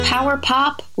power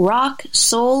pop, rock,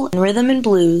 soul, and rhythm and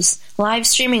blues. Live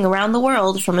streaming around the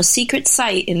world from a secret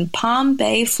site in Palm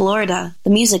Bay, Florida. The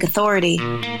Music Authority.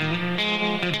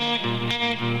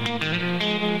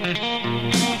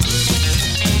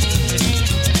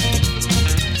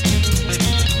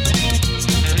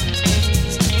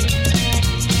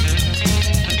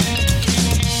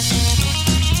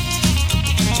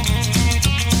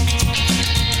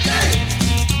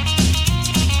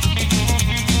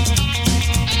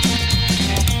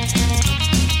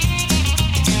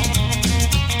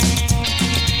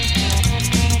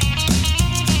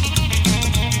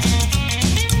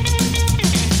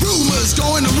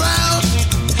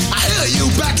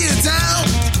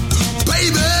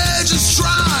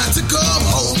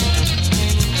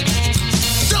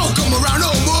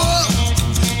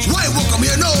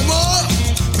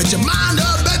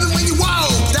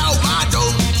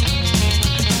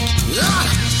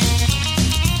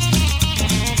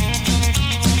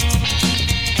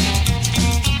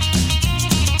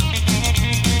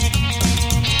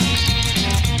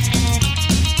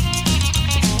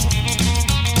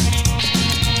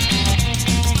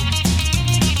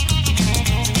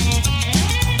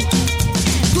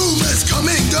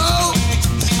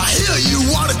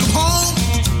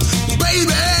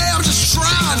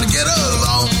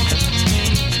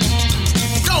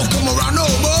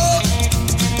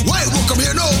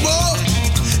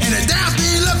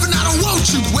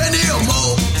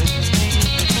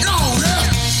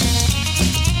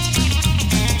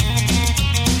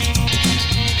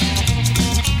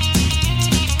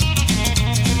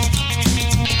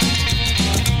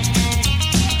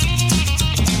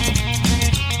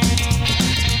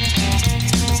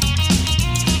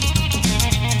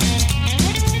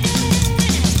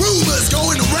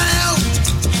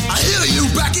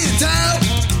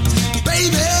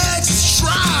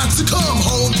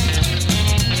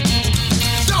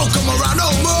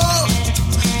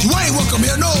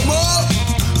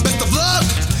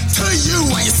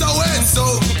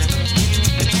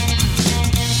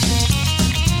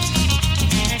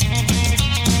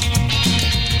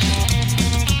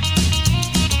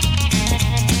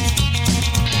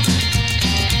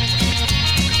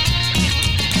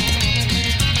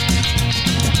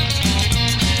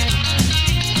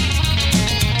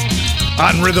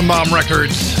 On Rhythm Bomb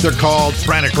Records, they're called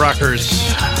Frantic Rockers.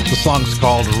 The song's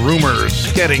called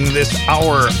Rumors. Getting this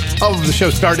hour of the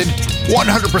show started,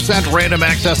 100% random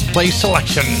access play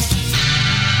selection.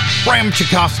 Bram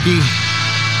Tchaikovsky,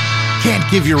 Can't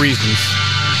Give You Reasons.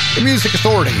 The Music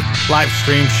Authority, live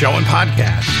stream show and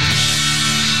podcast.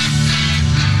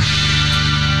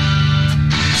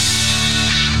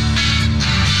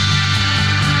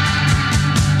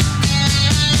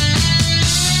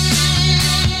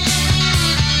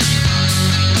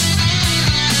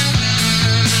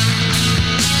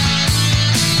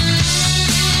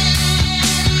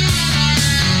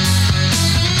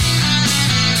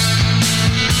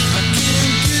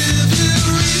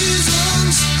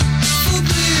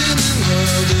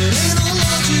 Ain't no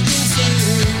logical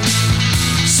thing.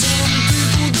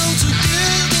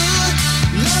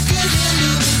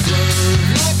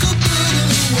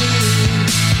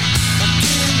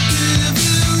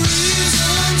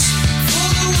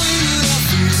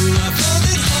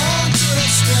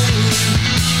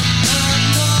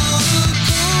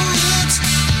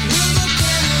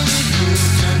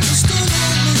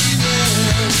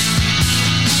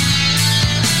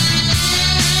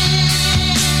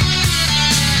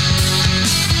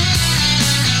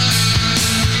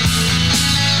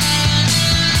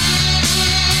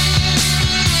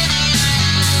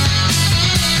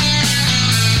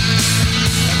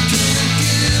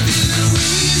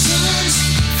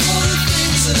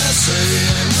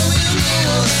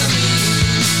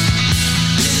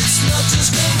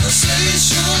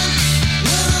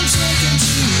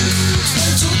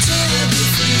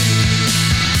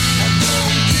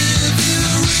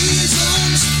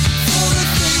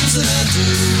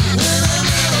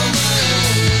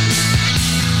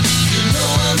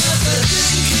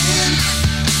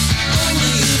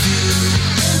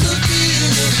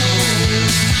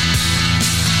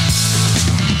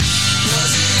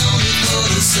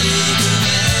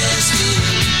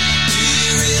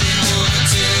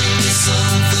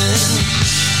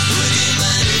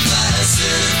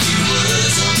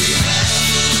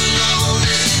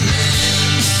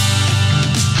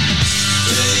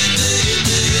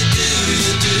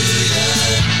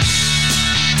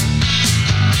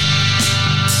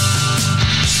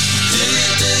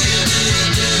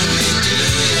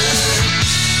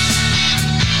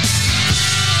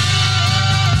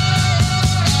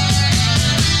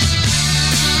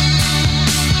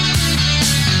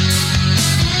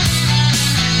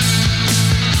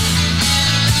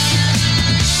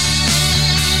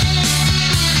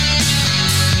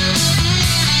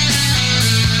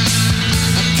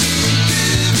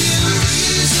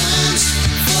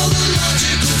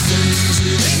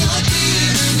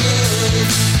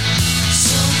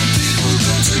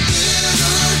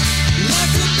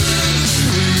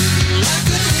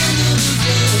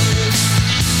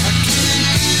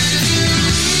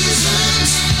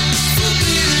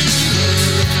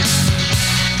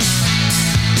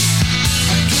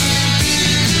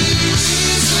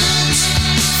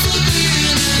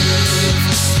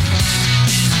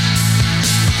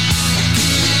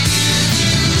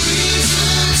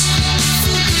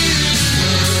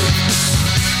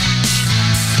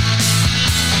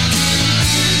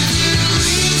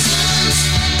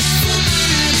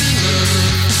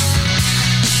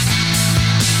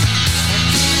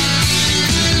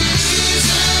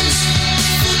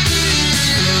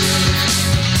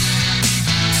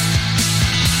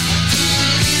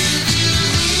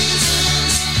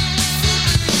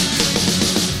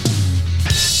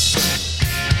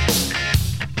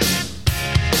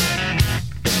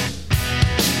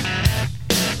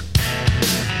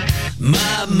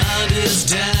 is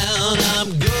down. I'm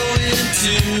going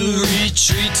to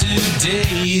retreat.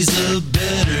 Today's a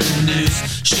better news.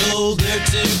 Shoulder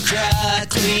to cry,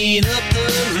 clean up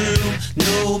the room.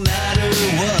 No matter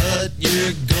what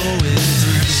you're going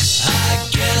through, I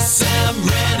guess I'm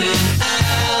running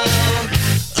out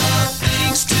of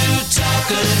things to talk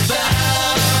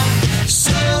about.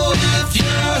 So if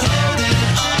you're holding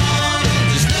on,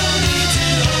 there's no need to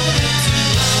hold it too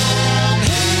long.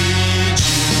 Hey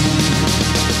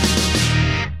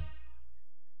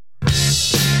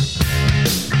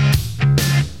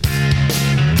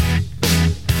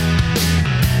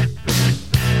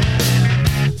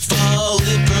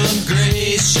falling from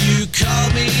grace, you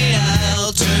called me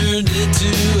out, turned it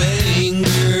to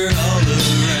anger all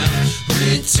around.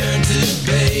 Return to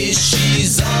base,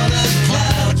 she's on a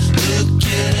cloud,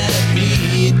 looking at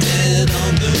me dead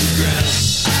on the ground.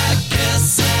 I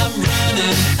guess I'm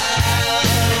running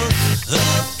out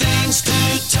of things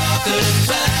to talk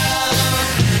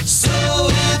about. So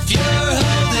if you're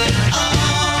holding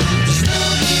on, there's no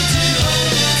need to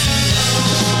hold it too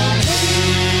long.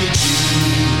 Hey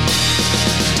Jude,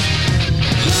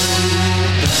 go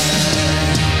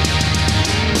back.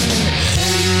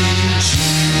 Hey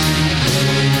Jude, go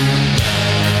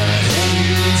back.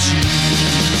 Hey Jude.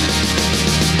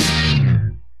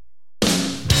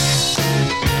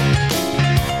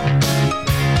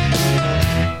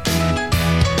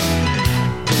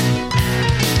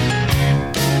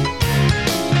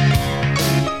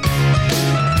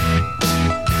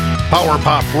 Power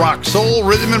pop, rock, soul,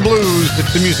 rhythm, and blues.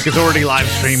 It's the Music Authority live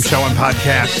stream show and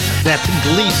podcast. That's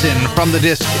Gleason from the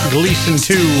disc Gleason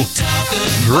 2,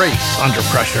 Grace Under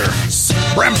Pressure.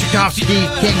 Bram Tchaikovsky,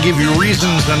 Can't Give You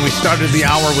Reasons. Then we started the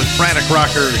hour with Frantic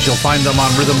Rockers. You'll find them on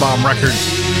Rhythm Bomb Records.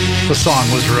 The song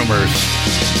was Rumors.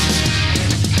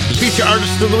 Feature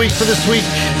artist of the week for this week.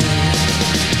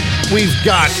 We've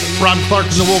got Rob Clark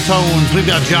and the Wool Tones. We've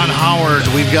got John Howard.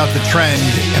 We've got The Trend.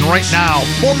 And right now,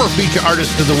 former feature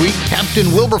artist of the week, Captain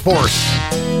Wilberforce.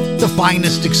 The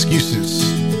Finest Excuses.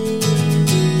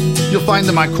 You'll find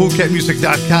them on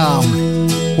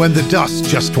CoolCatMusic.com. When the dust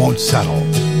just won't settle.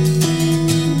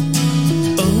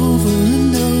 Over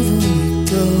and over we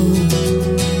go,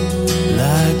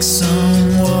 like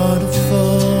some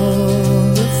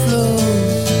waterfall that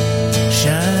flows,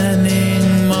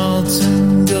 shining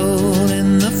molten gold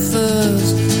in the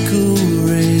first cool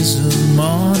rays of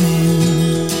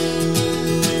morning,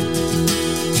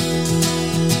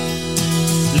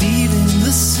 leaving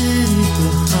the city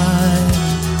behind,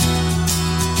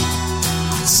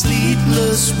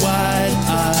 sleepless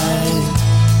wide-eyed.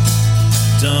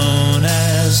 Don't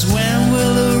ask when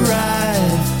we'll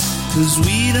arrive, 'cause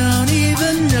we don't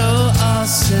even know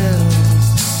ourselves.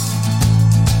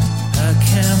 How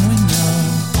can we know?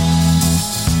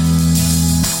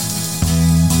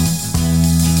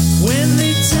 When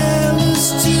they tell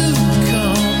us to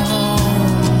come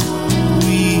home,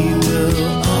 we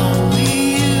will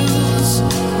only use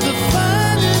the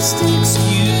finest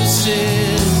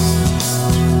excuses.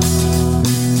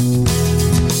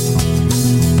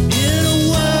 In a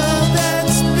world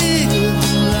that's bigger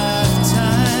than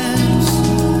lifetimes,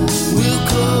 we'll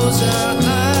close our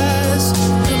eyes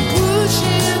and push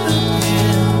in a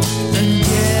pin and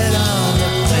get on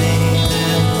the plane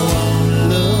and won't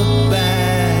look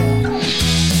back.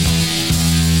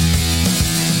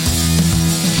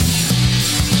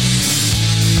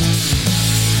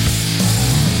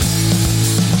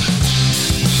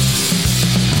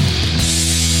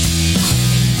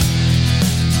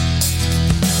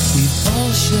 We've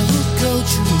all shoveled go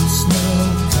through snow,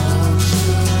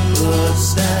 but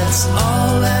that's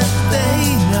all that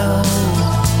they know.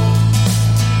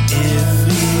 If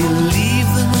we leave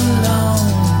them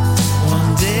alone,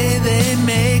 one day they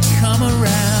may come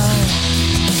around.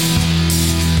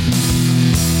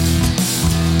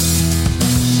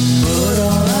 Put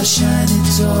all our shiny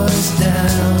toys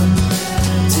down,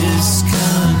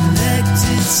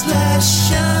 disconnected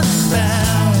 /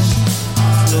 unbound.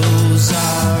 Close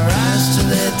our eyes to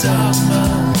their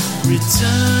dogma,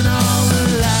 return all the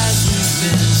lies we've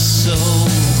been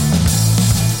sold.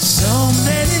 So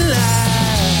many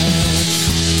lies.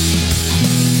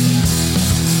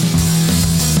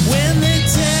 When they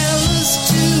tell us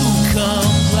to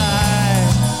comply,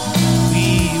 we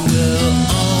will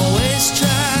always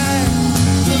try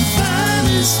the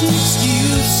finest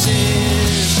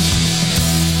excuses.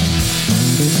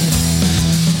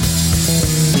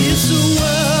 It's a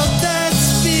world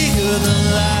that's bigger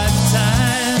than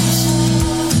lifetimes.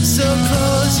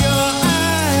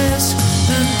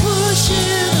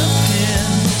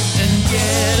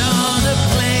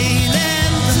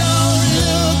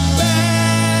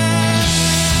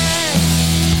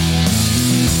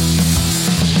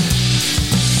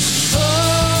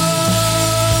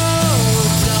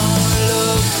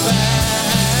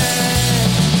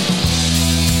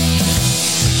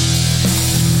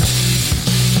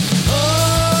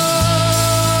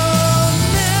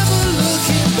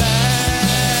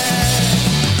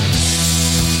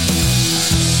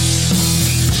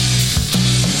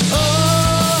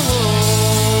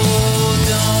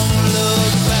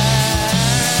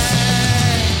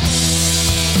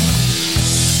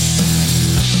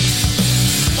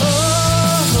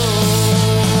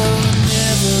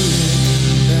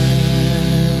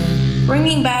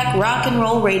 rock and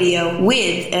roll radio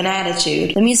with an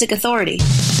attitude. The Music Authority.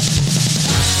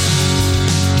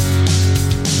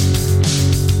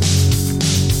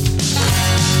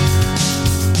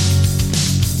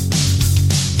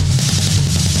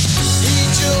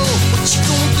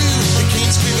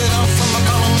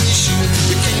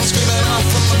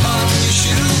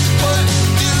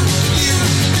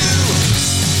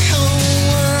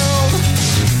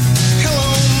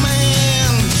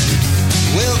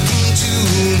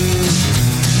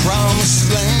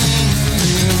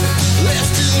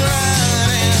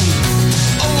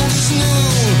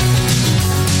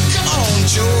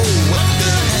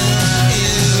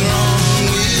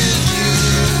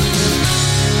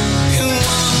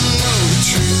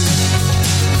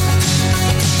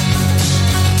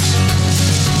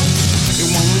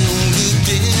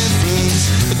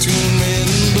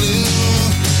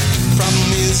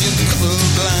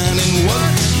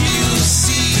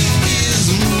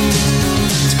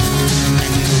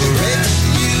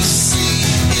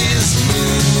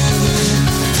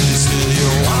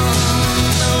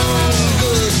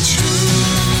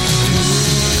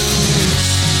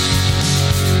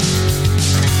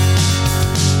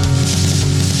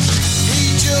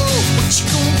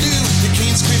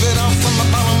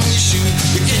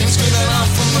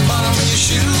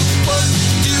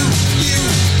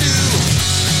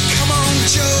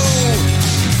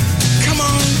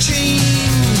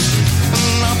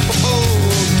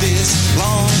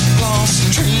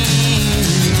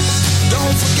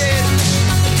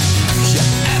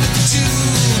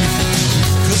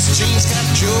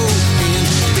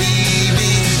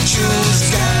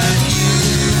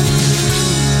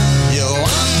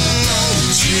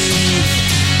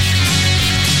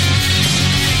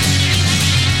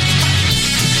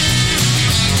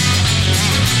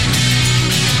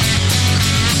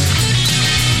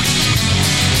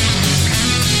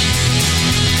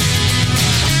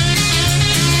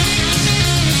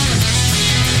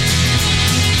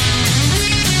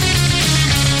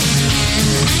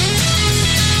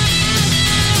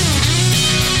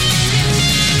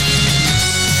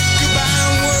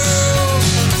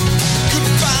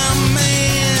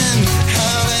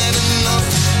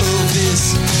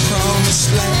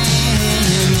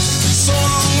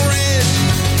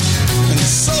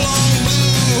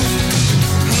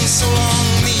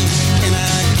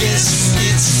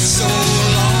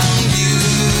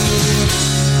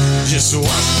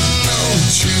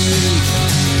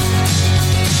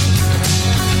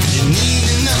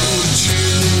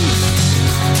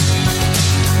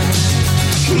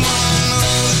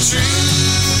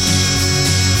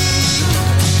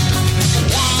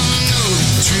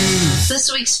 This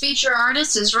week's feature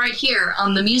artist is right here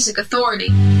on The Music Authority.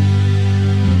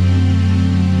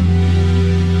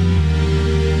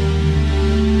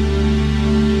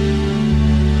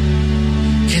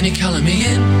 Can you color me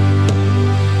in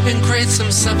and create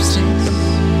some substance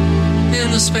in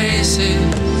the spaces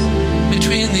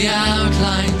between the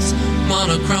outlines?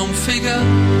 Monochrome figure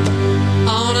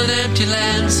on an empty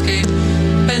landscape,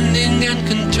 bending and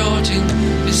contorting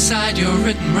beside your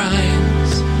written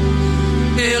rhymes.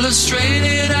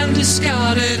 Illustrated and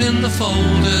discarded in the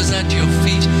folders at your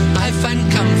feet, I find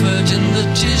comfort in the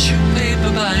tissue paper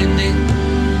binding.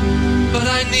 But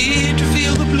I need to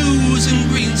feel the blues and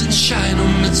greens and shine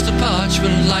amidst the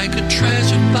parchment like a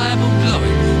treasured Bible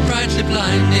glowing, brightly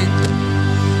blinding.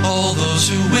 All those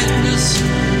who witness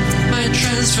my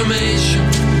transformation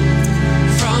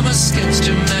from a sketched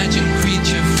imagined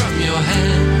creature from your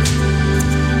hand.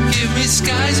 Give me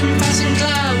skies and passing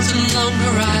clouds and long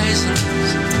horizons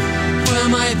where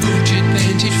my booted,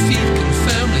 painted feet can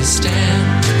firmly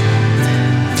stand.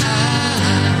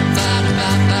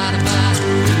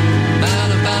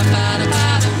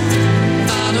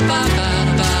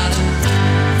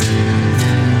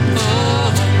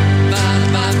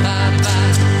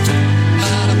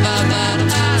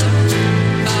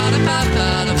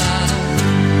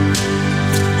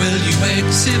 Will you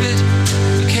exhibit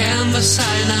the canvas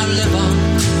I now live on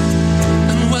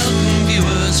and welcome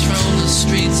viewers from the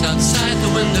streets outside the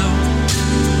window?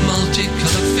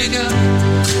 Multicolored figure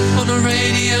on a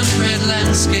radiant red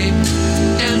landscape,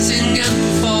 dancing and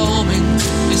performing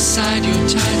beside your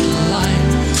title line.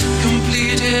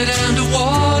 Completed and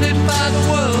awarded by the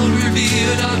world,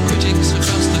 revered our critics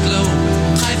across the globe.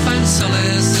 I find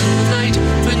solace in the night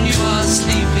when you are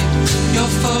sleeping. Your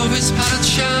forest palette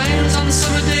shines on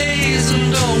summer days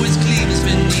and always gleams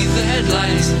beneath the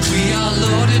headlines. We are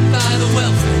lauded by the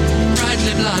wealthy,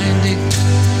 brightly blinding.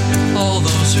 All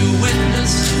those who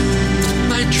witness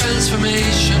my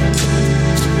transformation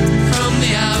from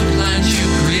the outlines you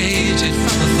created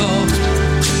from a thought.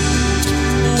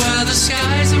 Well,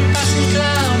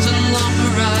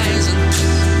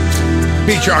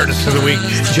 Feature artist of the week,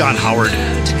 John Howard.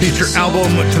 Feature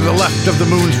album, To the Left of the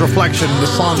Moon's Reflection. The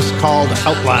song is called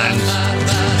Outlines.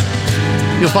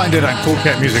 You'll find it on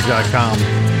coolcatmusic.com.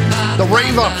 The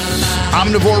Rave Ups,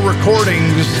 Omnivore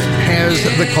Recordings, has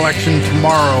the collection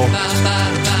tomorrow.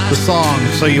 The song,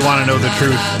 So You Want to Know the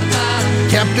Truth.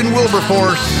 Captain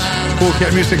Wilberforce,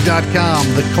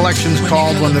 coolcatmusic.com. The collection's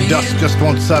called When the Dust Just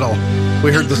Won't Settle.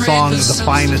 We heard the song The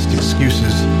Finest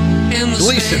Excuses.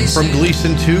 Gleason from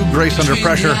Gleason 2, Grace Under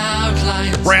Pressure.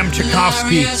 Bram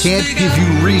Tchaikovsky, Can't Give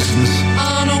You Reasons.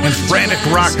 And Frantic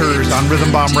Rockers on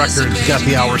Rhythm Bomb Records got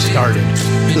the hour started.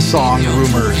 The song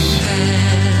Rumors.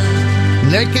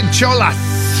 Naked Cholas,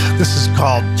 this is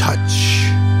called Touch.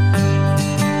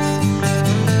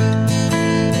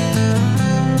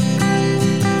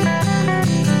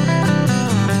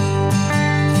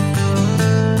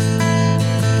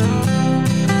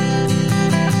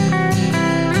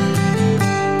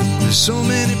 So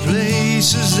many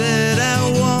places that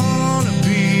I wanna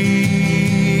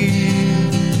be,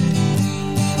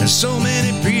 and so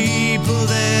many people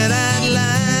that I'd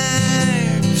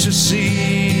like to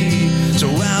see. So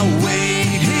I'll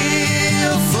wait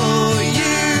here for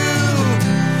you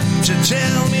to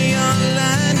tell me all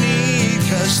I need,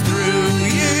 'cause through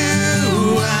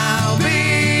you I'll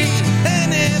be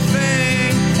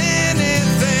anything,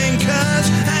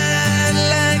 'cause I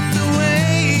like the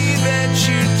way that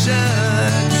you touch.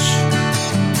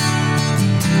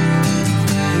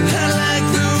 I like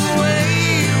the way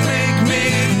you make me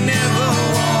never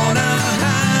wanna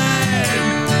hide.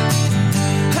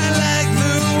 I like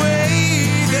the way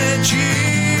that you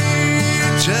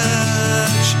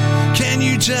touch. Can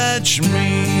you touch me?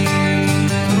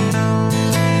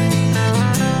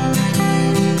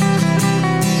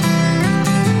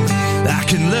 I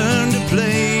can learn to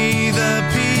play the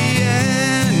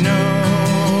piano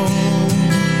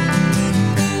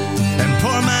and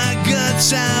pour my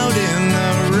guts out in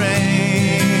the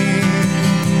rain.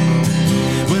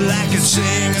 Well, I could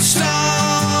sing a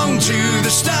song to the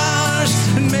stars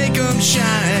and make them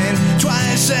shine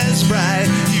twice as bright.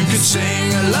 You could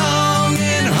sing along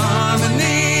in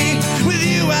harmony. With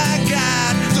you I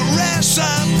got the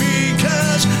recipe,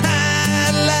 'cause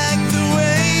I like the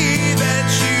way that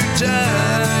you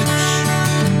touch.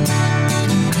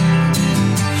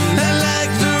 I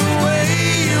like the way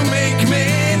you make me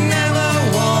never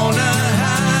wanna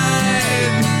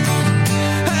hide.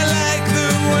 I like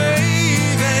the way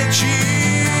that you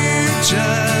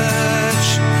touch.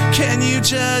 Can you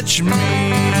touch me?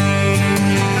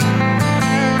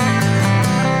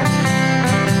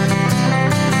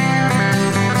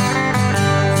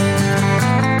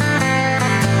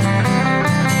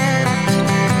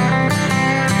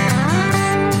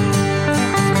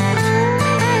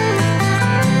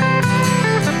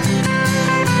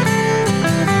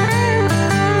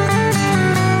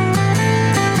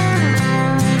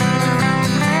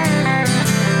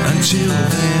 Until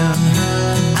then,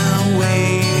 I'll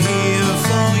wait here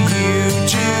for you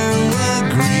to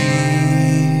agree.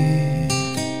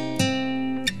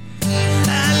 I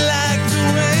like the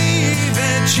way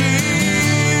that you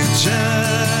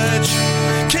touch.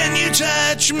 Can you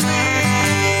touch me?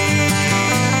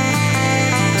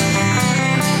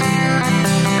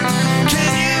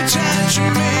 Can you touch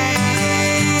me?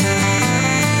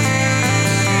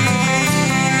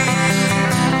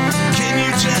 Can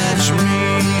you touch me?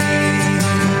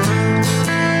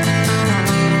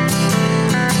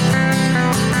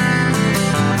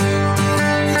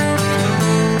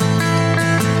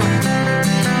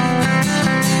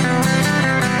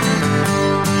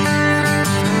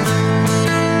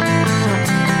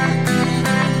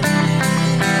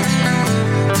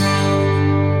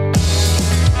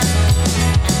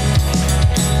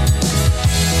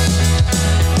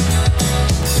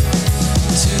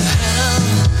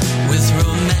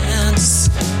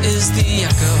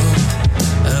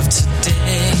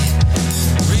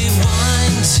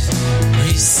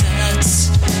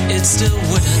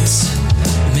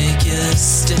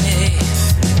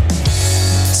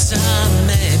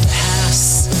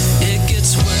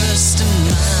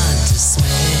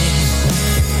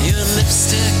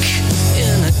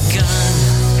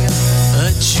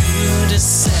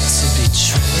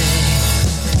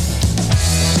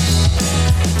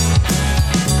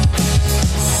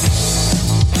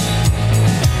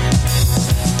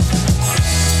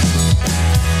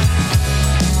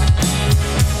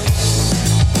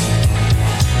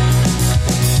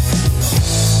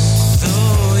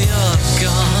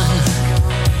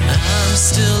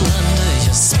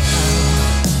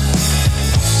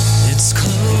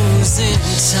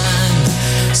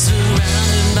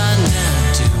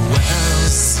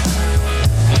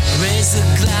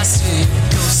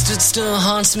 still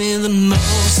haunts me the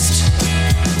most.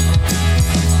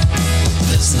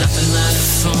 There's nothing left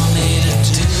for me to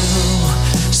do,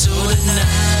 so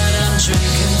tonight I'm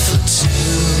drinking for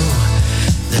two.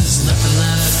 There's nothing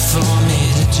left for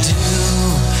me to do,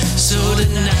 so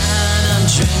tonight I'm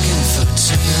drinking for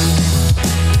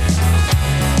two.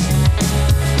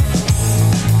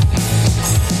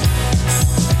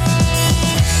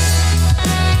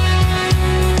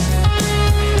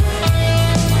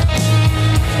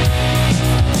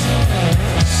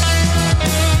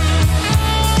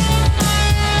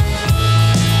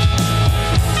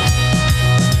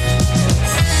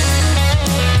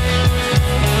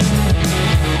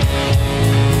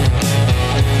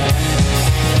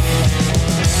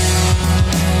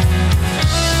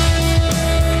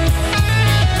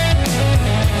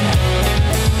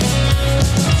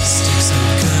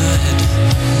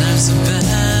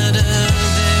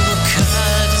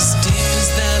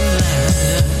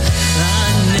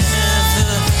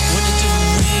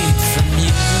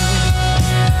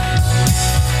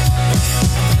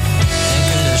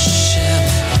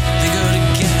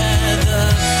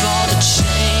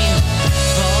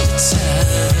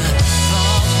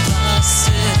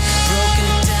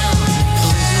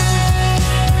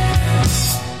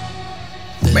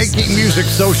 Making music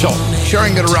social,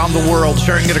 sharing it around the world,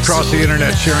 sharing it across the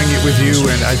internet, sharing it with you,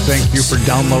 and I thank you for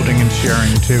downloading and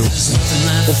sharing too.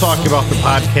 We'll talk about the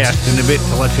podcast in a bit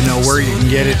to let you know where you can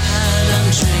get it.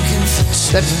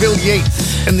 That's Bill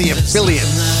Yates and the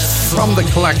Affiliates from the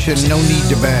collection No Need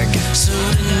to Beg.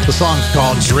 The song's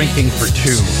called Drinking for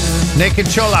Two. Naked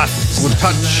Cholas with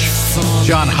Touch.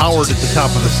 John Howard at the top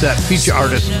of the set. Feature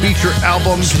artist, feature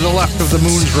album To the Left of the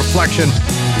Moon's Reflection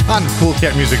on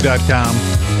CoolCatMusic.com.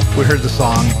 We heard the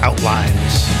song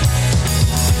Outlines.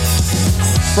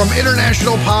 From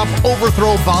International Pop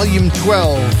Overthrow Volume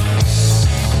 12,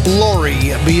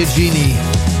 Lori Biagini.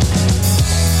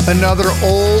 Another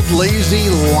old, lazy,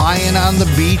 lying on the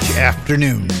beach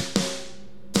afternoon.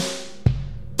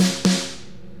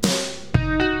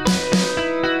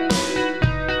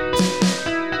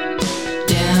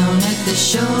 Down at the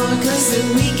shore, 'cause the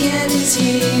weekend is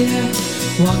here.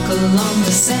 Walk along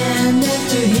the sand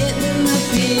after hitting the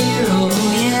pier. Oh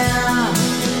yeah,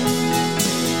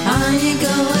 I ain't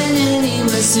going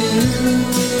anywhere soon.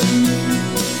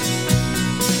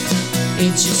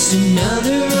 It's just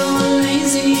another old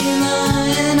lazy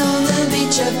lying on the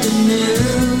beach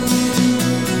afternoon.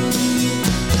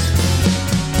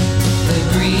 The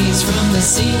breeze from the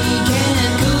sea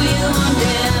can cool you on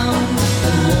down.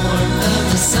 The warmth of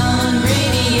the sun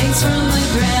radiates from the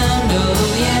ground. Oh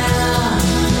yeah,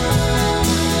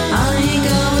 I ain't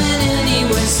going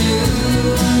anywhere soon.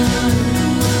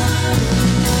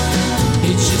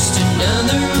 It's just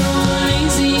another old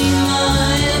lazy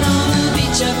lying on the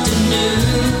beach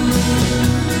afternoon.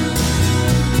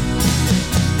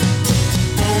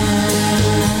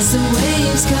 As the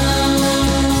waves come,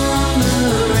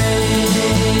 the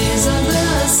rays of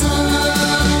the sun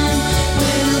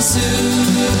will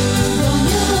soothe all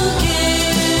your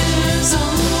cares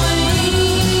away.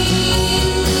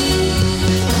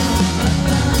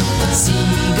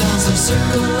 Seagulls are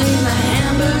circling the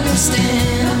hamburger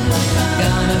stand.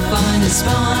 Gotta find a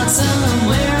spot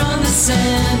somewhere on the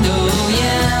sand. Oh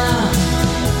yeah,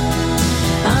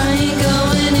 I ain't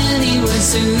going anywhere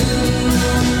soon.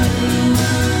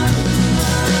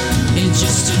 It's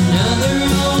just another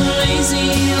old lazy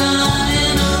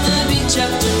lying on the beach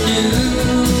afternoon.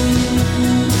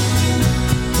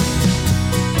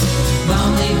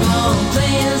 Volleyball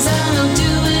players out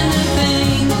doing a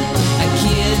thing. A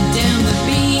kid down the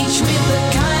beach with a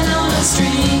kite on a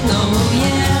string. Oh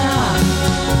yeah,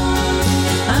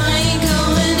 I ain't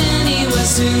going anywhere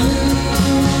soon.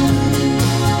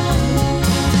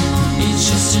 It's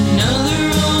just another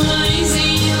old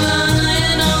lazy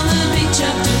lying on the beach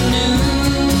afternoon.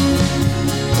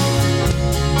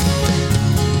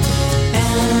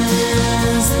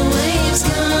 As the waves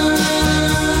come,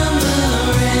 the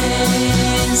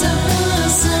rays of the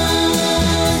sun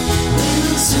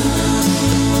will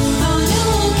soothe all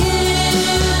your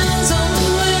cares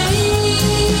away.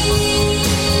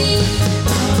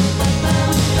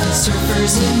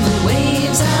 Surfers in the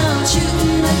waves out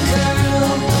shooting the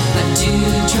curl. A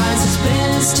dude tries his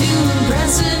best to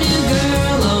impress a new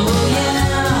girl. Oh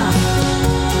yeah,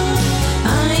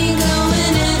 I ain't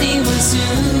going anywhere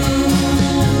soon.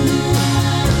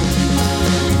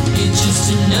 It's just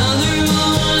another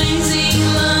old lazy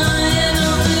lying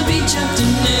on the beach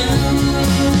afternoon.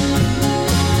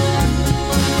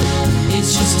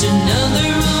 It's just another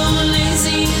old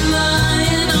lazy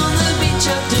lying on the beach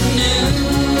afternoon.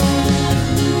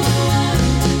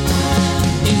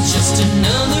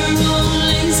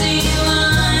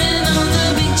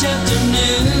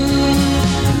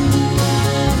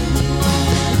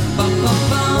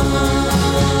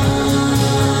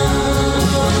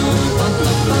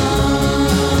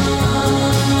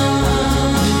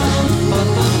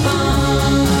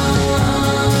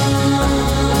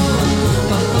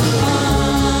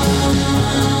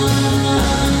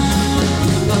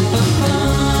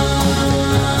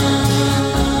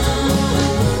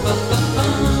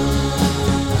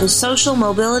 The social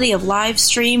mobility of live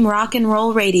stream rock and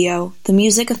roll radio. The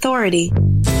Music Authority.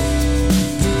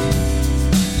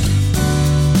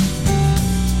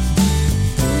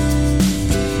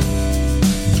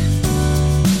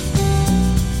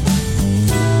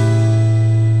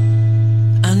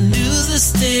 I knew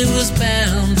this day was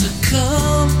bound to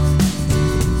come.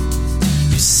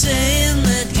 You're saying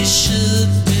that you should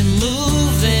be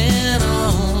moving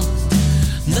on.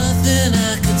 Nothing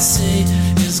I could say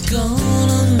is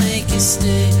gonna make you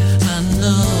stay. I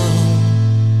know.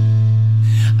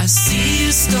 I see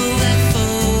you stole that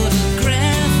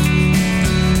photograph,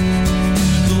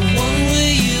 the one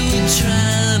where you were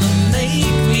trying to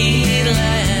make me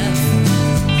laugh.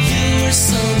 You were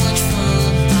so much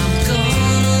fun. I'm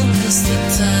gonna miss the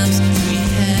times we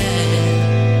had.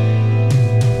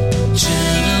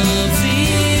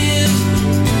 Genevieve,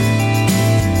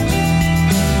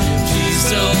 please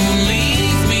don't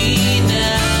leave me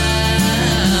now.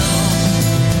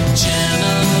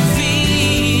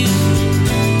 Genevieve,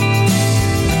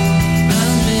 I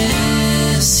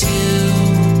miss you.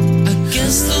 I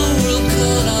guess the world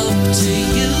caught up to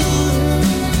you.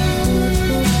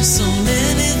 So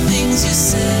many things you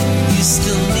said you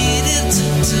still needed to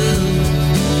do.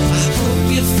 I hope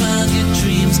you find your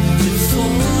dreams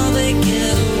before they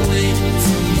get away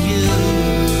from you.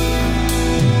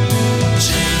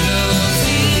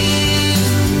 Genevieve,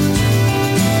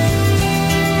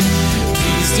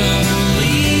 please don't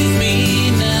leave me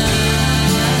now.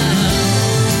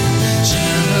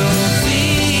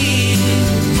 Genevieve,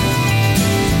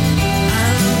 I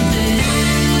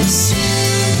miss you.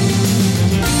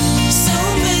 So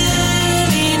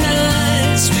many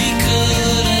nights we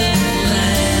couldn't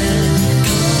let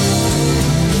go.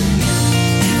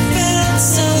 It felt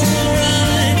so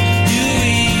right, you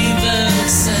even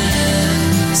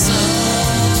said so.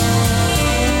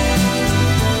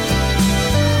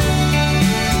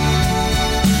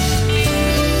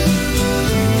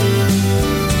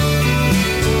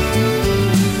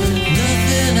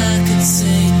 Nothing I could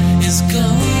say is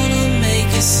gonna make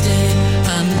you stay. I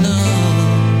know.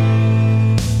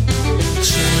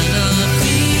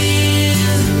 Genevieve,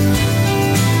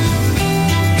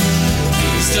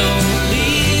 please don't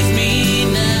leave me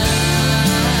now.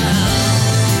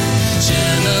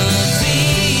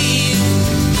 Genevieve,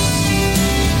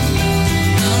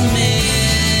 I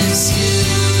miss you.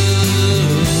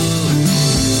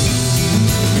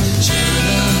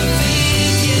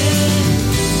 Genevieve, yeah.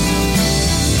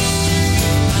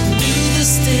 I knew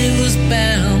this day was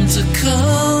bound to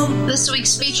come. This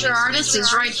week's feature artist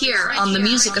is right here on the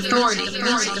Music Authority.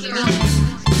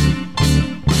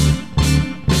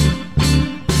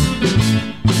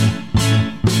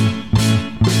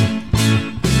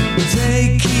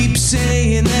 They keep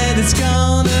saying that it's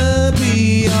gonna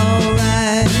be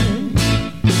alright.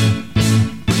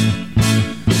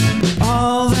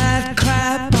 All that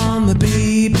crap on the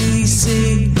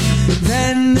BBC,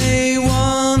 then they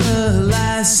want a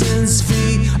license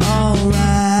fee.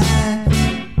 Alright,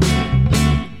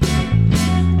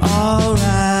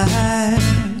 alright.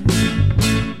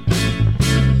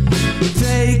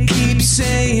 They keep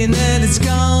saying that it's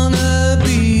gonna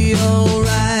be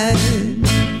alright.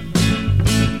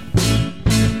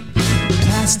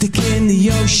 Plastic in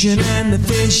the ocean and the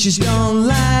fishes don't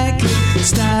like it.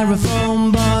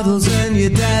 Styrofoam bottles and your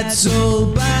dad's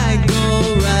old bike.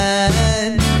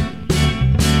 Alright,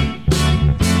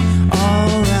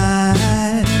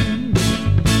 alright.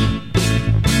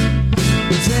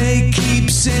 They keep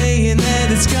saying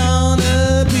that it's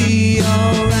gonna be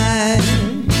alright.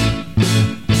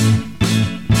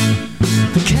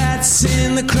 The cat's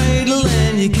in the cradle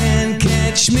and you can't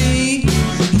catch me.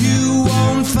 You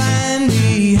won't find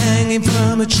me hanging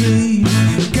from a tree.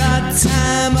 Got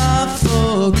time off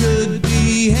for good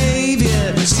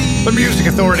behavior. See The Music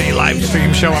Authority live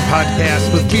stream show and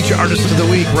podcast with feature artist of the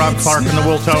week, Rob Clark and the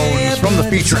Will Tones, from the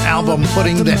feature album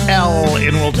Putting the L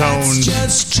in Will Tones.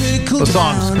 The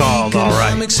song's called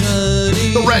Alright.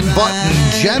 The Red Button,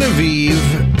 Genevieve,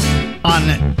 on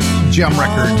Gem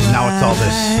Records. Now it's all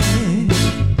this.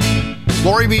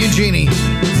 Lori Biagini,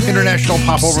 International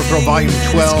Pop Overthrow Volume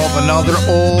 12, another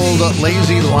old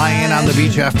lazy lion on the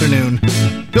beach afternoon.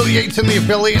 Bill Yates and the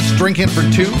Affiliates, Drinking for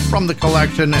Two, from the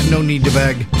collection No Need to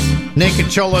Beg. Naked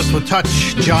Cholas with Touch,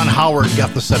 John Howard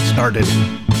got the set started.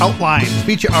 Outlines,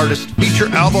 feature artist, feature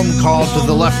album called To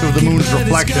the Left of the Moon's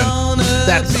Reflection.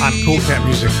 That's on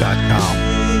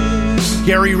CoolCatMusic.com.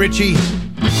 Gary Ritchie,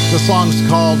 the song's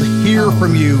called Hear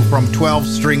From You from 12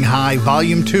 String High,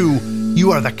 Volume 2,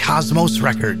 You Are the Cosmos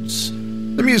Records.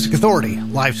 The Music Authority,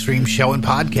 live stream show and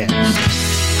podcast.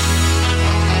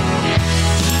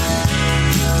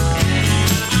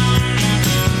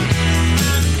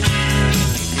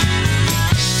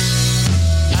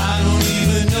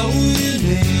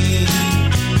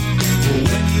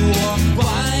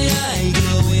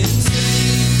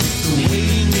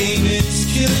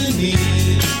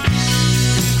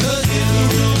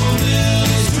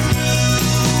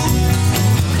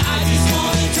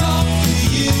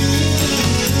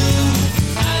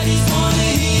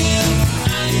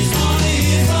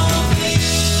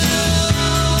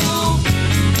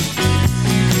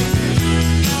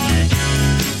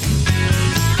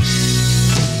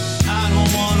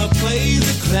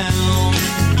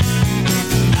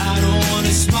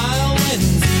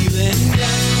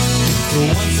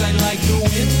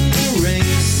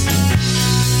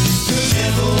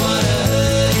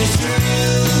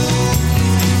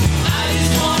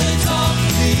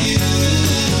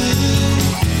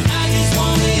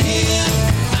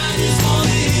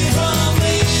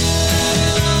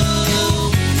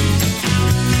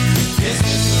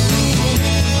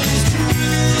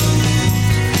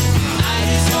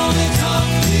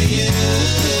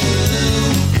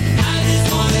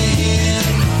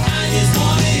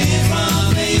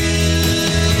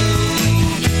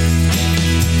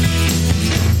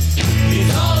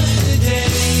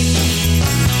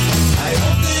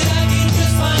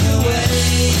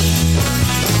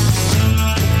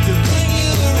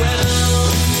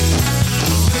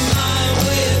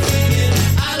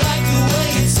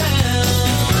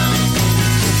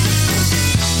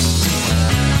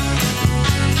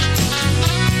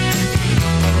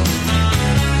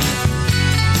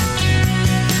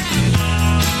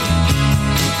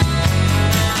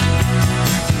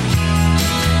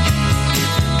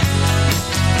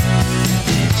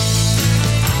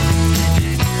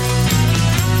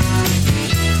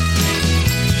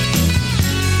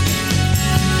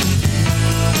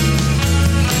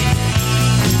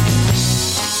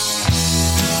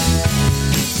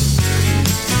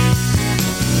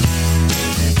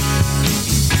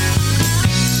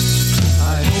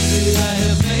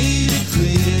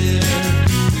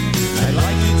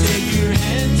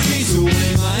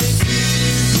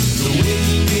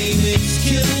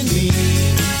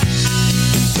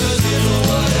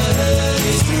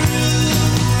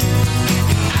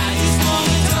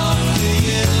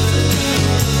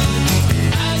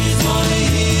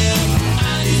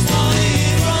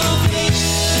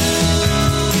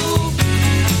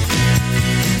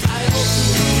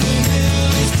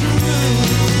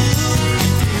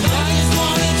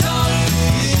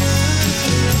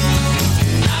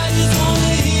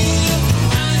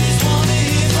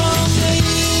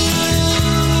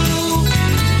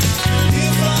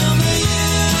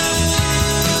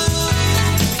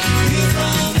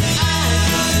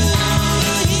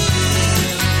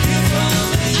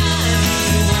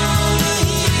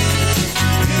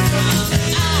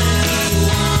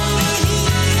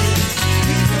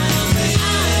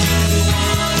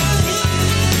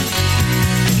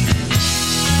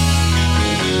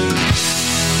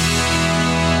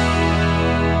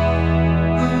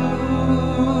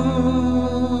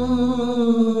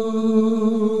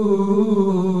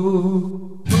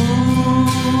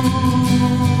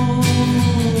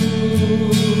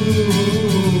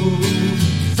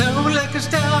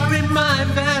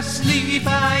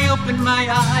 opened my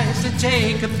eyes to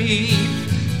take a peep,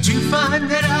 to find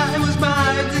that I was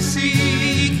by the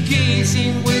sea,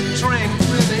 gazing with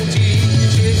tranquility.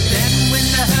 Just then when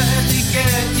the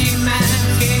hurdy-gurdy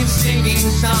man came singing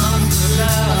songs of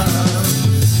love.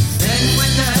 Then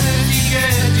when the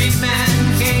hurdy-gurdy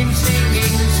man came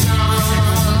singing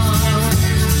songs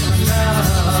of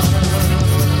love.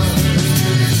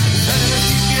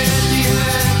 Hurdy-gurdy,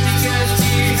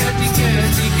 hurdy-gurdy,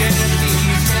 hurdy-gurdy-gurdy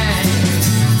sang.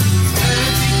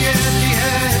 Hurdy-gurdy,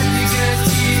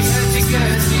 hurdy-gurdy,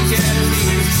 hurdy-gurdy-gurdy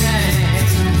sang.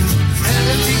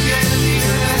 Hurdy-gurdy,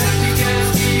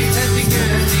 hurdy-gurdy,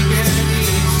 hurdy-gurdy-gurdy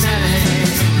sang.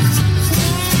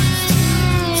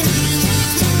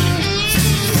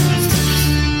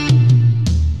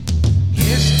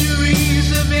 Histories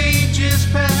of ages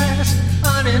past,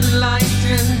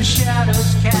 unenlightened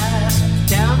shadows cast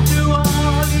down through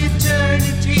all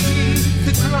eternity,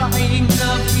 the crying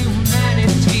of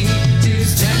humanity. 'Tis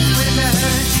then when the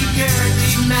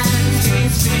hurdy-gurdy man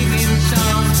came singing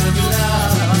songs of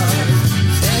love.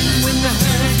 Then when the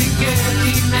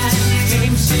hurdy-gurdy man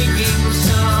came singing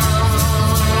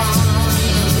songs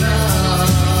of love.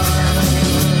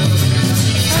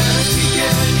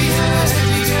 Hurdy-gurdy,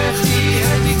 hurdy-gurdy,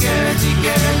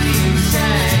 hurdy-gurdy-gurdy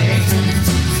sang.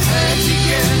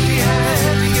 Hurdy-gurdy,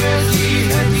 hurdy-gurdy,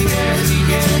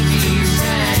 hurdy-gurdy-gurdy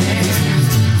sang.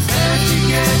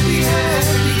 Hurdy-gurdy,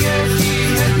 hurdy-gurdy,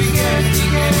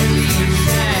 hurdy-gurdy-gurdy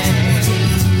sang.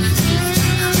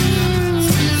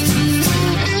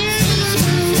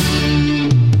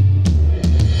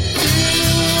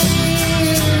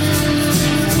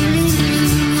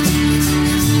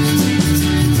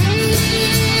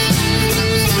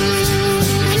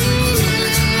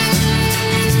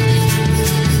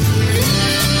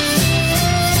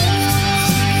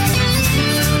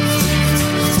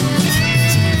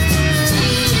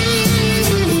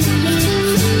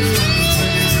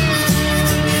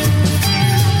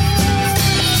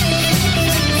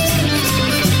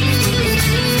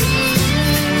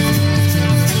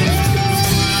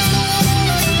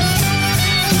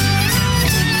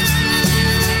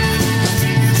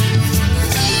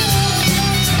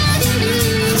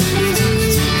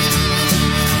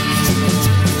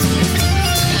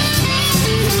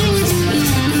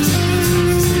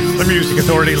 The Music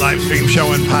Authority live stream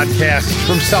show and podcast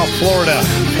from South Florida.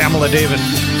 Pamela Davis.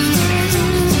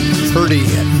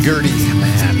 Hurdy-gurdy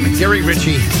man. Gary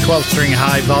Ritchie, 12-string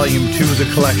high, volume 2 of the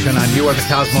collection on You Are the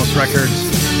Cosmos Records.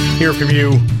 Hear from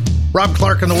you. Rob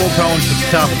Clark and the Wooltones at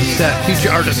the top of the set.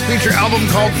 Feature artist, feature album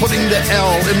called Putting the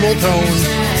L in Wooltones.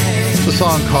 The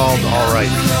song called All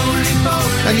Right.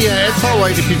 And yeah, it's all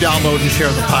right if you download and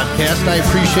share the podcast. I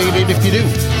appreciate it if you do.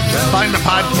 Find the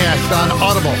podcast on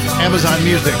Audible, Amazon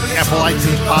Music, Apple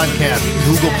iTunes Podcast,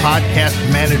 Google Podcast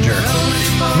Manager,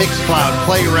 Mixcloud,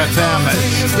 Player FM,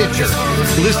 Stitcher,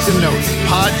 Listen Notes,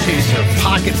 Podchaser,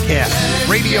 Pocket Cast,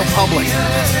 Radio Public,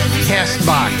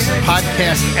 Castbox,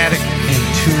 Podcast Addict, and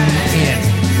TuneIn.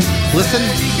 Listen,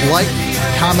 like,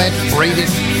 comment, rate it,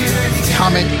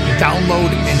 comment, download,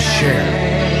 and share.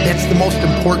 That's the most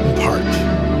important part.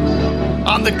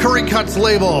 On the Curry Cuts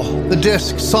label, the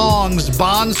disc Songs,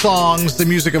 Bond Songs, the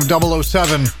music of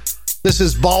 007. This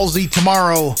is Ballsy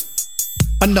Tomorrow,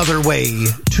 Another Way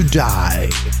to Die.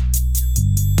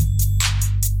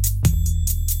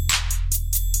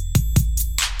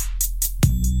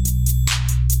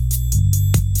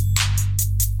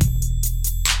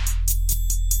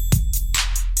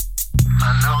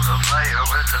 Another player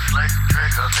with the slick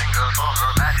trigger finger for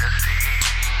Her Majesty.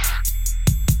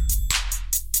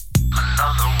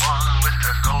 Another one with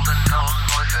the golden tone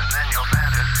voicing in your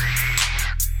fantasy.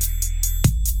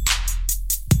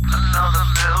 Another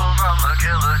bill from a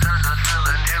killer turns a thrill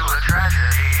into a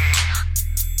tragedy.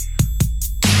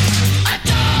 A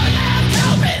door left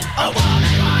open, a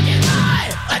woman walking by,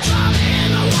 a drop in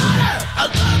the water, a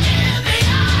look in the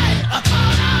eye, a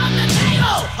phone on the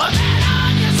table, a man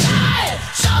on your side.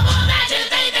 Someone that you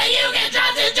think that you can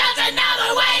trust is just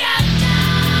another way to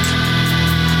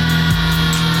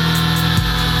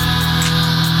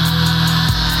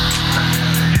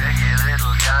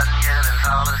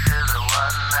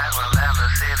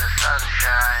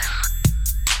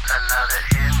another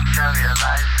inch of your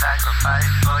life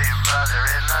sacrifice for your brother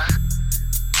in the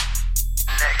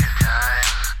next time.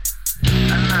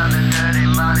 Another dirty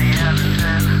money ever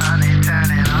since honey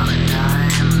turning on a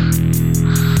dime.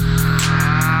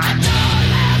 A door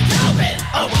left open,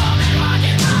 a woman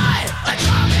walking by, a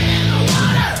drop in the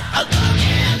water, a look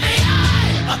in the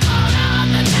eye, a phone on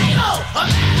the table, a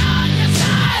man on your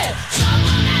side.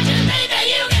 Someone that you think that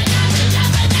you can trust is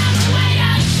just another way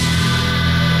to die.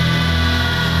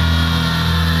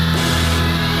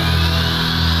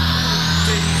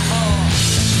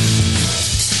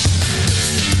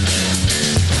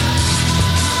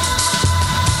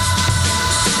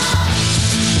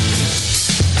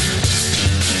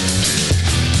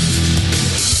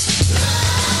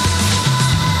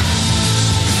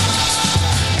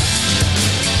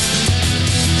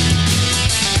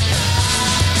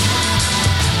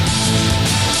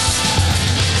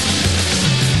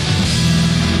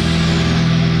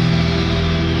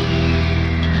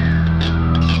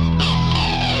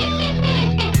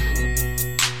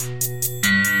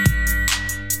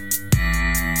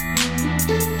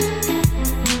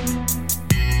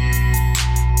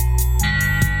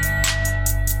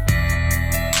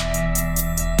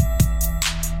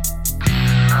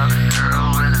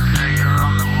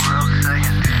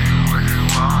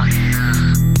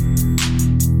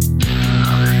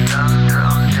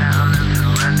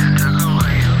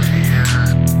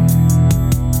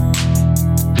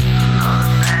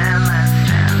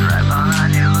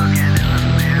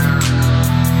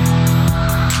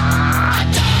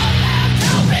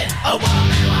 a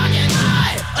woman walking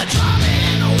by, a drop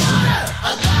in the water,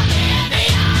 a look in the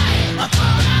eye, a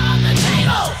phone on the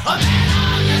table, a man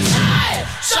on your side,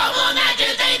 someone that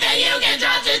you think that you can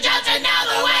trust is just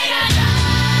another way to die.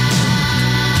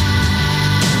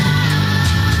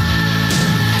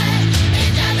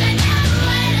 It's just another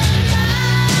way to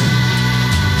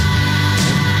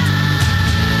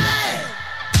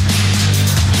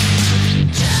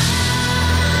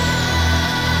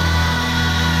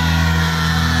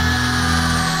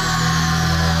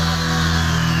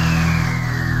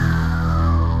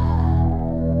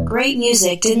Great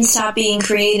music didn't stop being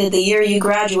created the year you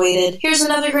graduated. Here's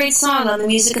another great song on the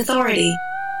Music Authority.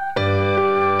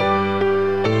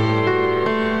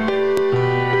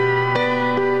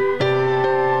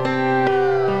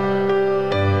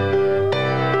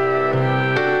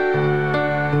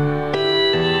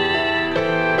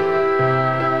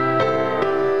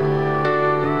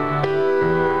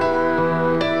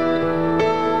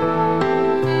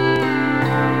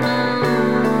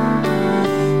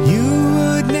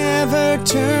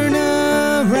 Turn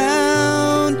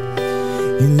around,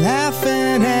 you're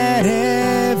laughing at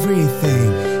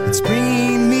everything, it's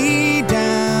bringing me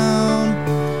down.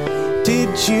 Did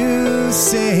you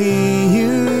say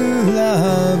you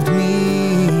loved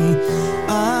me?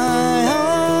 I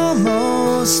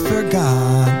almost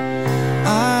forgot,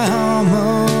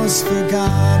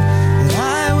 that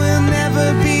I will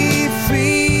never be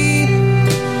free.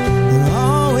 There'll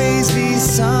always be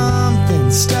something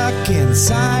stuck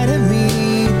inside of me.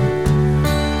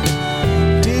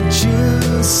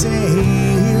 You say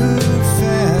you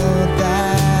felt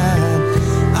that.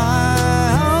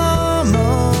 I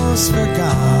almost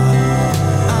forgot.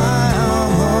 I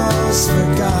almost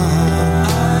forgot. I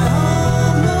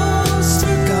almost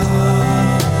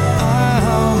forgot. I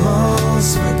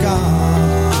almost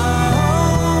forgot. I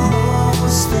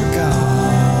almost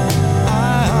forgot. I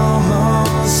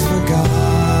almost forgot.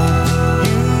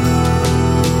 You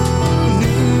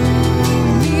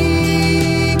knew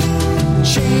me.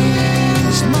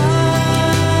 Changed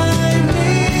my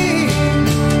name.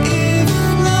 If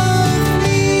love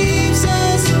leaves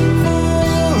us for a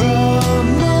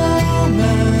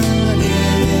moment,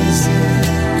 is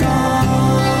it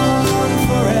gone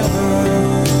forever?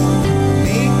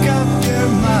 Make up your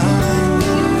mind,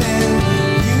 then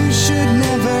you should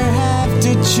never have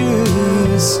to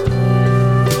choose.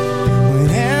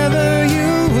 Whenever you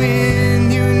win,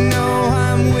 you know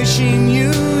I'm wishing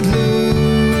you'd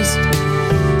lose.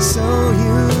 So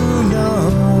you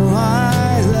know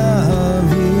I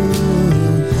love you.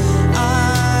 I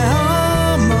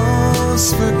almost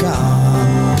forgot.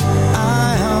 I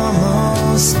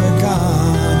almost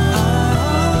forgot. I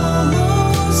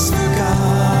almost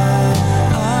forgot.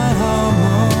 I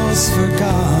almost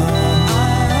forgot. I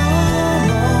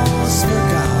almost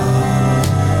forgot.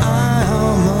 I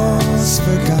almost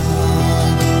forgot.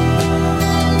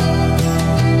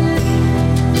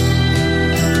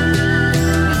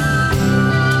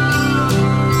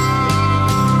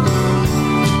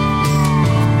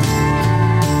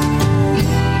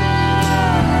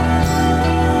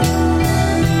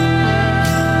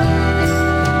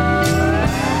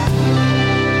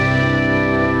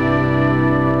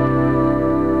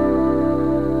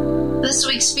 This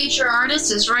week's feature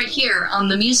artist is right here on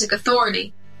the Music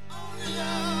Authority.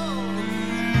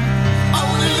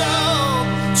 Only love,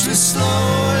 twist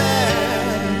slowly.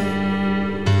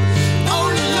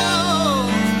 Only love,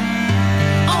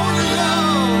 only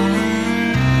love,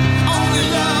 only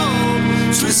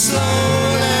love, twist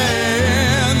slowly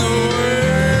in the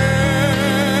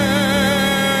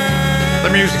wind.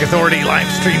 The Music Authority live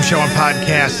stream show and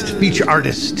podcast. Feature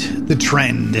artist, The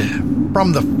Trend.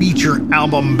 From the feature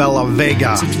album Bella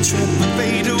Vega.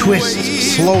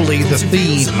 Twist slowly the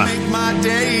theme.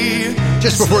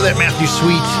 Just before that, Matthew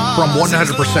Sweet from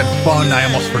 100% Fun, I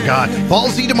Almost Forgot.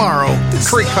 Ballsy Tomorrow,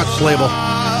 Curry Cuts label.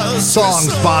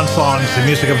 Songs, Bond Songs, the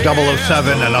music of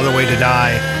 007, Another Way to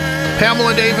Die.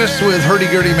 Pamela Davis with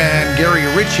Hurdy Gurdy Man. Gary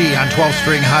Ritchie on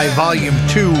 12-string High Volume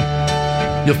 2.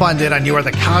 You'll find that on You Are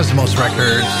the Cosmos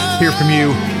records. Hear from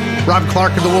you. Rob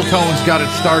Clark of the Wool Tones got it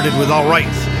started with All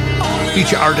Right.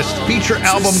 Feature artist, feature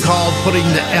album called Putting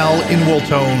the L in Wool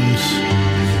Tones.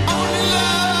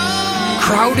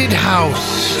 Crowded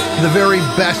House, the very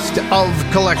best of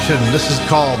collection. This is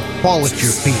called Fall at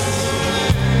Your Feet.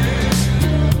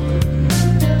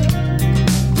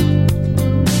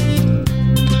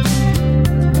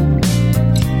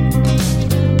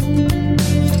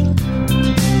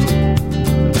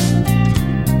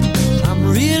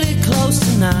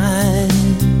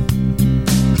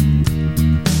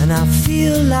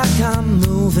 I'm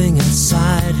moving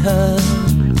inside her.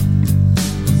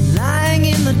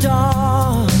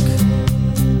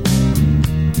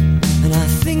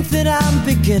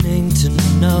 beginning to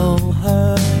know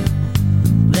her.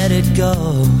 Let it go.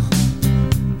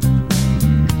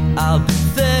 I'll be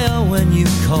there when you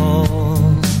call.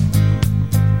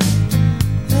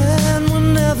 And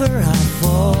whenever I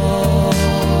fall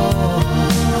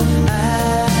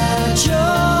at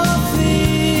your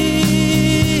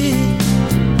feet,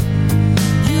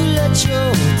 you let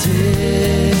your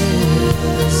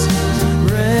tears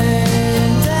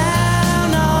rain down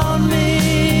on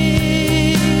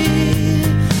me.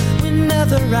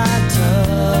 Whenever I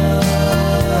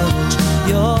touch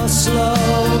your slow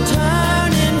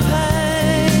turning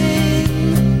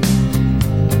pain,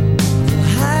 you're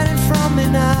hiding from me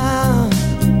now.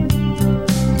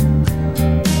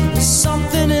 There's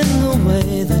something in the way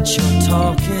that you're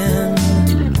talking.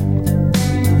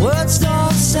 The words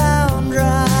don't sound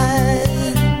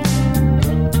right,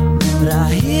 but I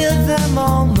hear them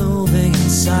all moving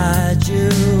inside you.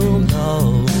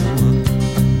 Know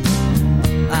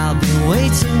I'll be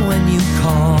waiting when you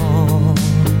call.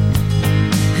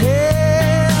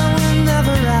 Hey,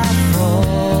 whenever I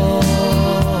fall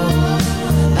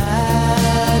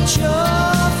at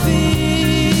your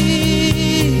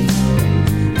feet,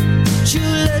 you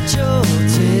let your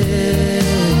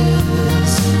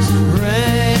tears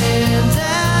rain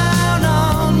down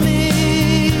on me.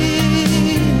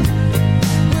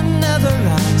 Whenever I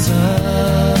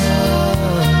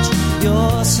touch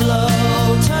your slow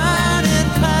turning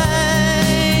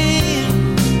pain,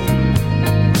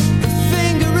 the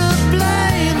finger of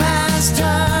blame has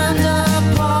turned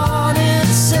upon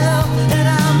itself, and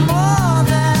I'm more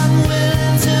than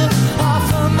willing to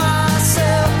offer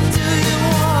myself. Do you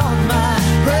want my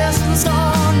presence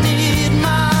or need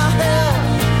my help?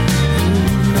 Who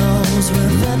knows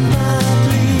where that might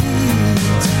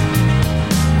lead?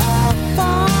 I'll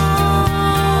fall.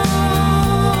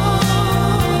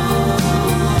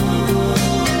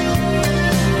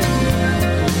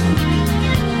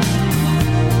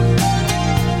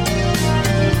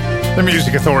 The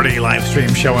Music Authority live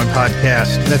stream show and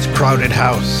podcast. That's Crowded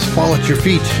House. Fall at your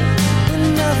feet.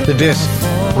 The disc,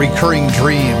 Recurring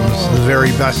Dreams, the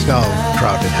very best of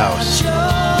Crowded House.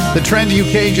 The Trend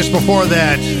UK just before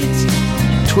that,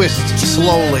 Twist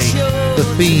Slowly, the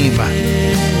theme.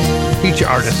 Feature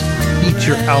artist,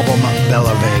 feature album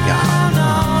Bella Vega.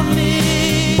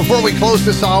 Before we close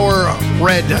this hour,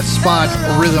 Red Spot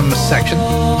Rhythm section,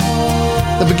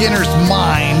 The Beginner's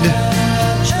Mind,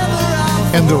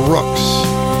 and The Rooks.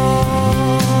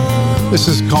 This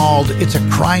is called It's a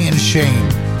Crying Shame,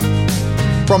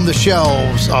 from the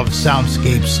shelves of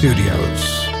Soundscape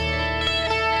Studios.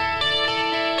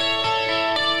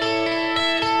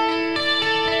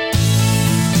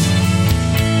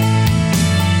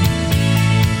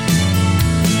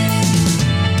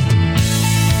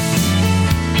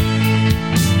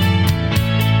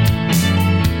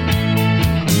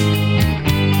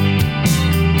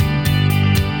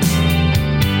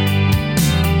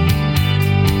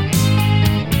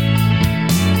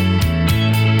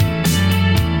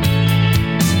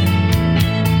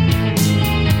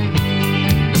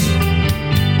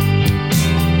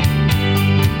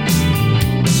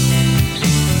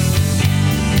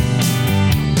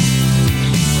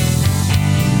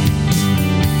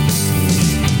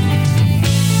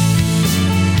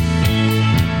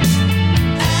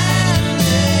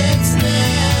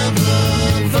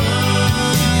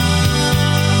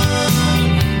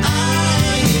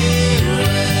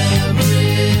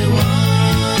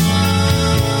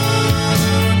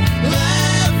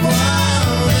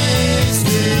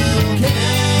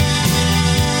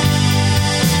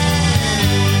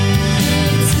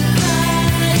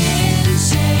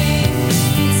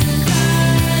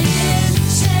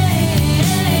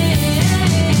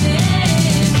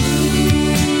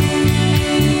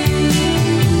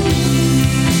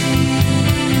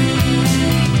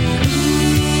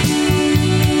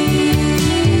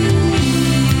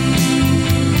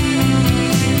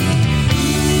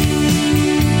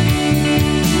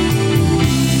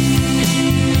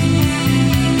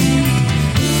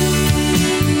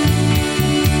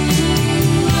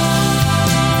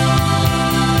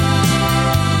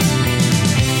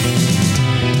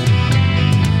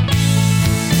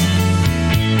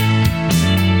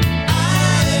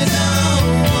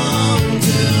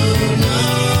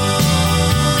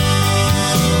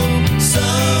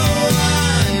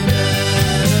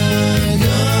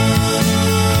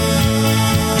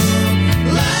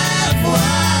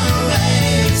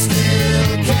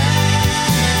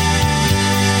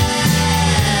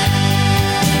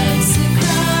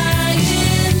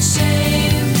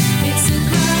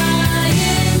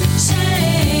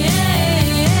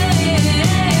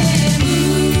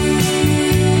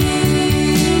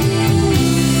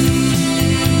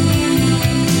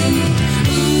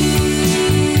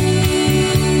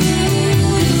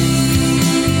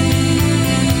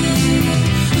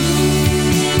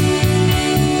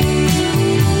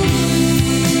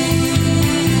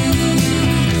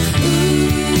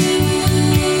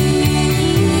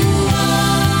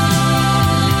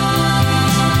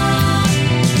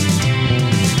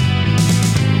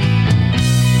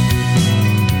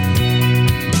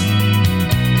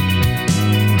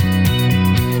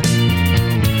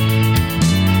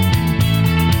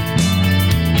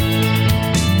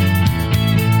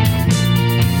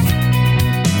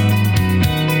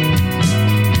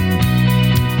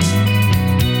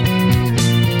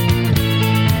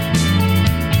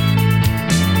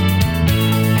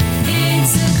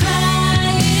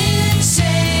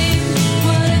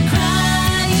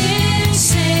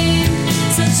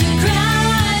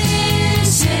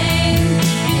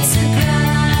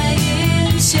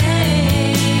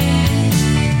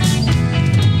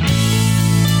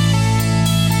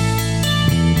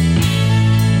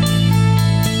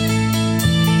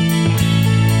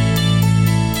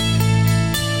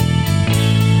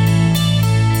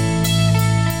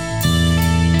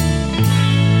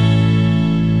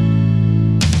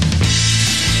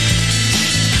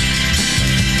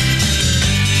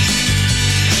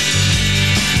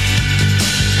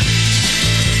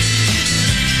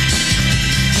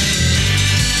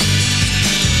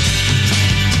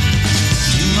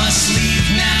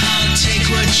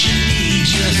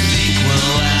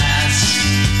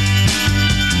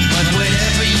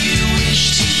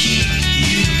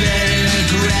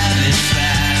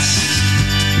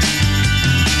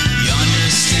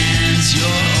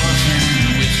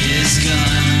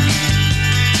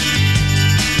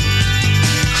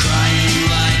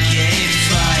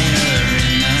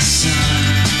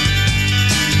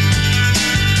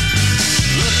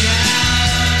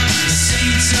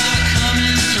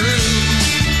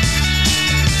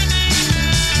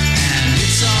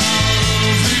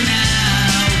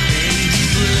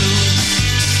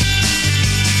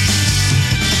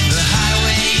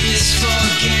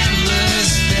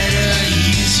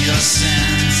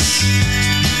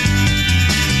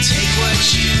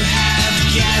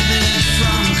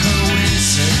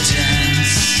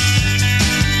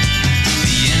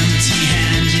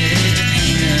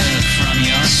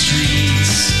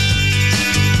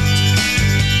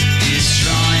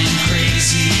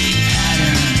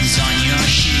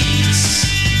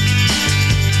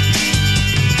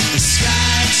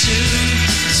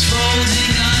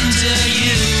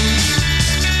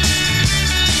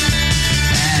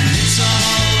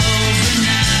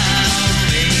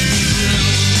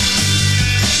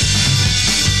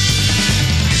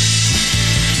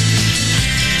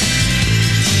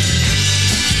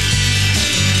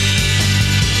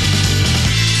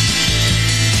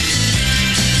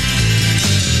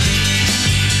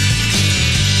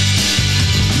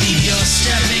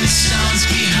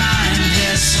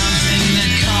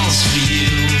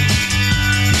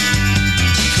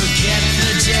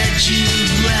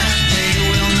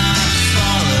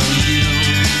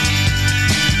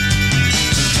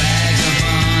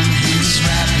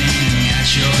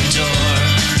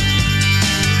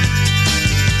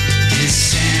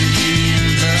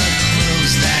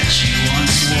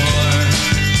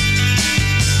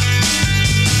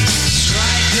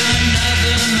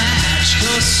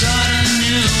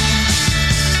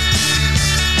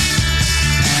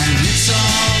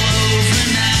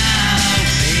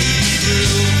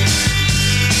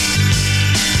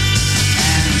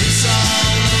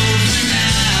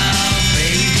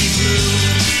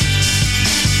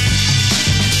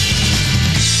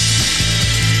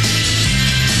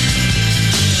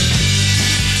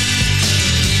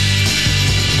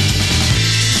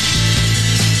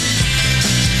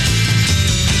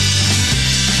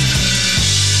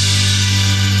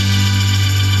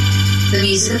 The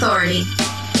Music Authority.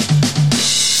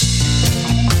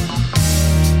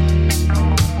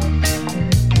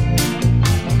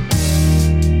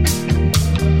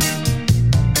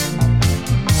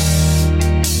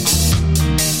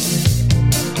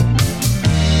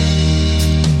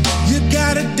 You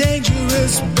got a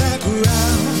dangerous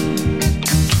background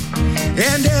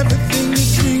and everything you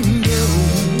dreamed of.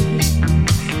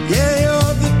 Yeah,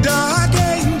 you're the dark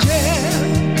angel.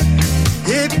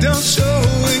 It don't show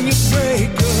when you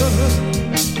break up.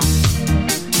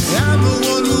 I'm the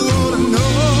one who ought to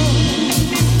know.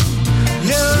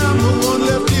 Yeah, I'm the one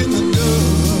left in the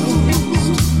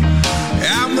dust.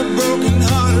 I'm the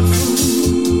broken-hearted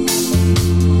fool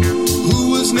who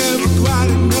was never quite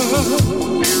enough.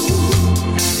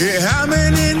 Yeah, I'm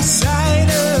an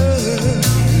insider.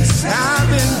 I've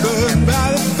been burned by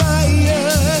the fire,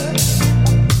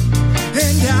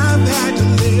 and I've had to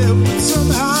live with some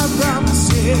hard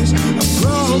promises. I've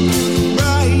crawled through the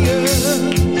fire.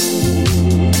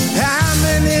 I'm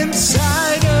an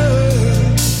insider.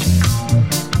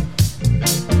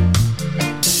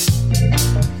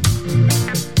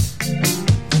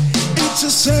 It's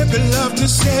a circle of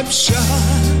deception.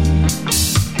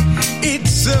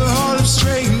 It's a hall of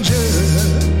strangers.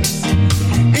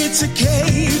 It's a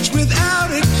cage without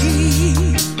a key.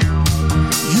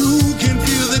 You can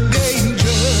feel the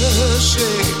danger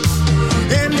shake.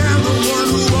 And I'm the one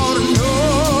who ought to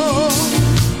know.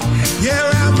 Yeah,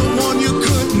 I'm the one you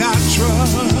could not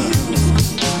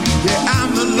trust. Yeah,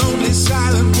 I'm the lonely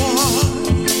silent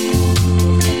one.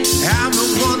 I'm the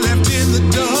one left in the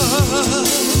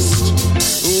dust.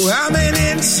 Oh, I'm an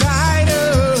insider.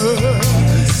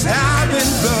 I've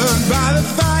been burned by the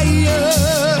fire,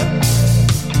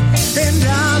 and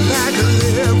I've had to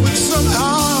live with some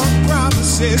hard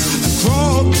promises. I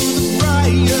crawled through the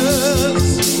briars.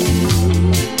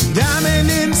 I'm an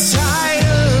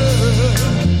insider.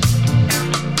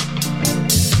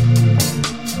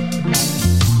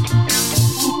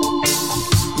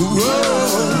 Whoa,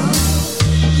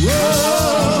 whoa,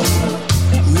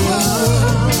 whoa,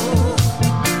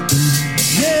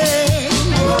 yeah,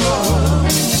 whoa.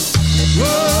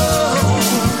 Whoa,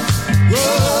 whoa.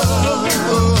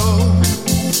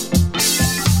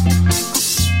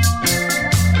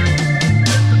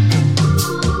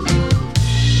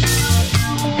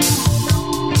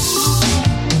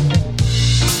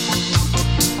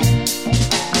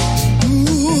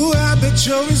 Ooh, I bet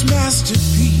you're his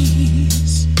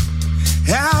masterpiece.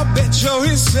 I bet you're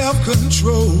his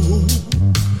self-control.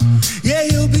 Yeah,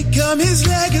 you'll become his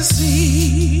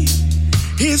legacy.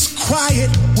 His quiet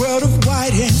world of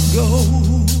white and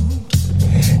gold.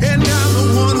 And I'm the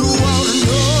one who ought to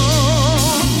know.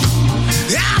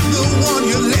 I'm the one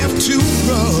you left to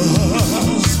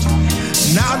rust.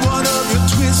 Not one of your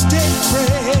twisted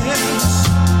friends.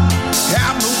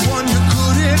 I'm the one you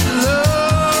couldn't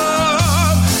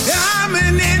love. I'm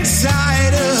an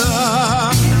insider.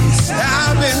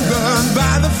 I've been burned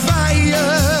by the fire,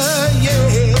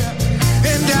 yeah.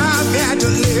 And I've had to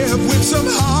live with some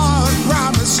hard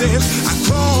promises. I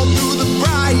crawled through the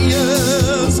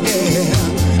briars, yeah.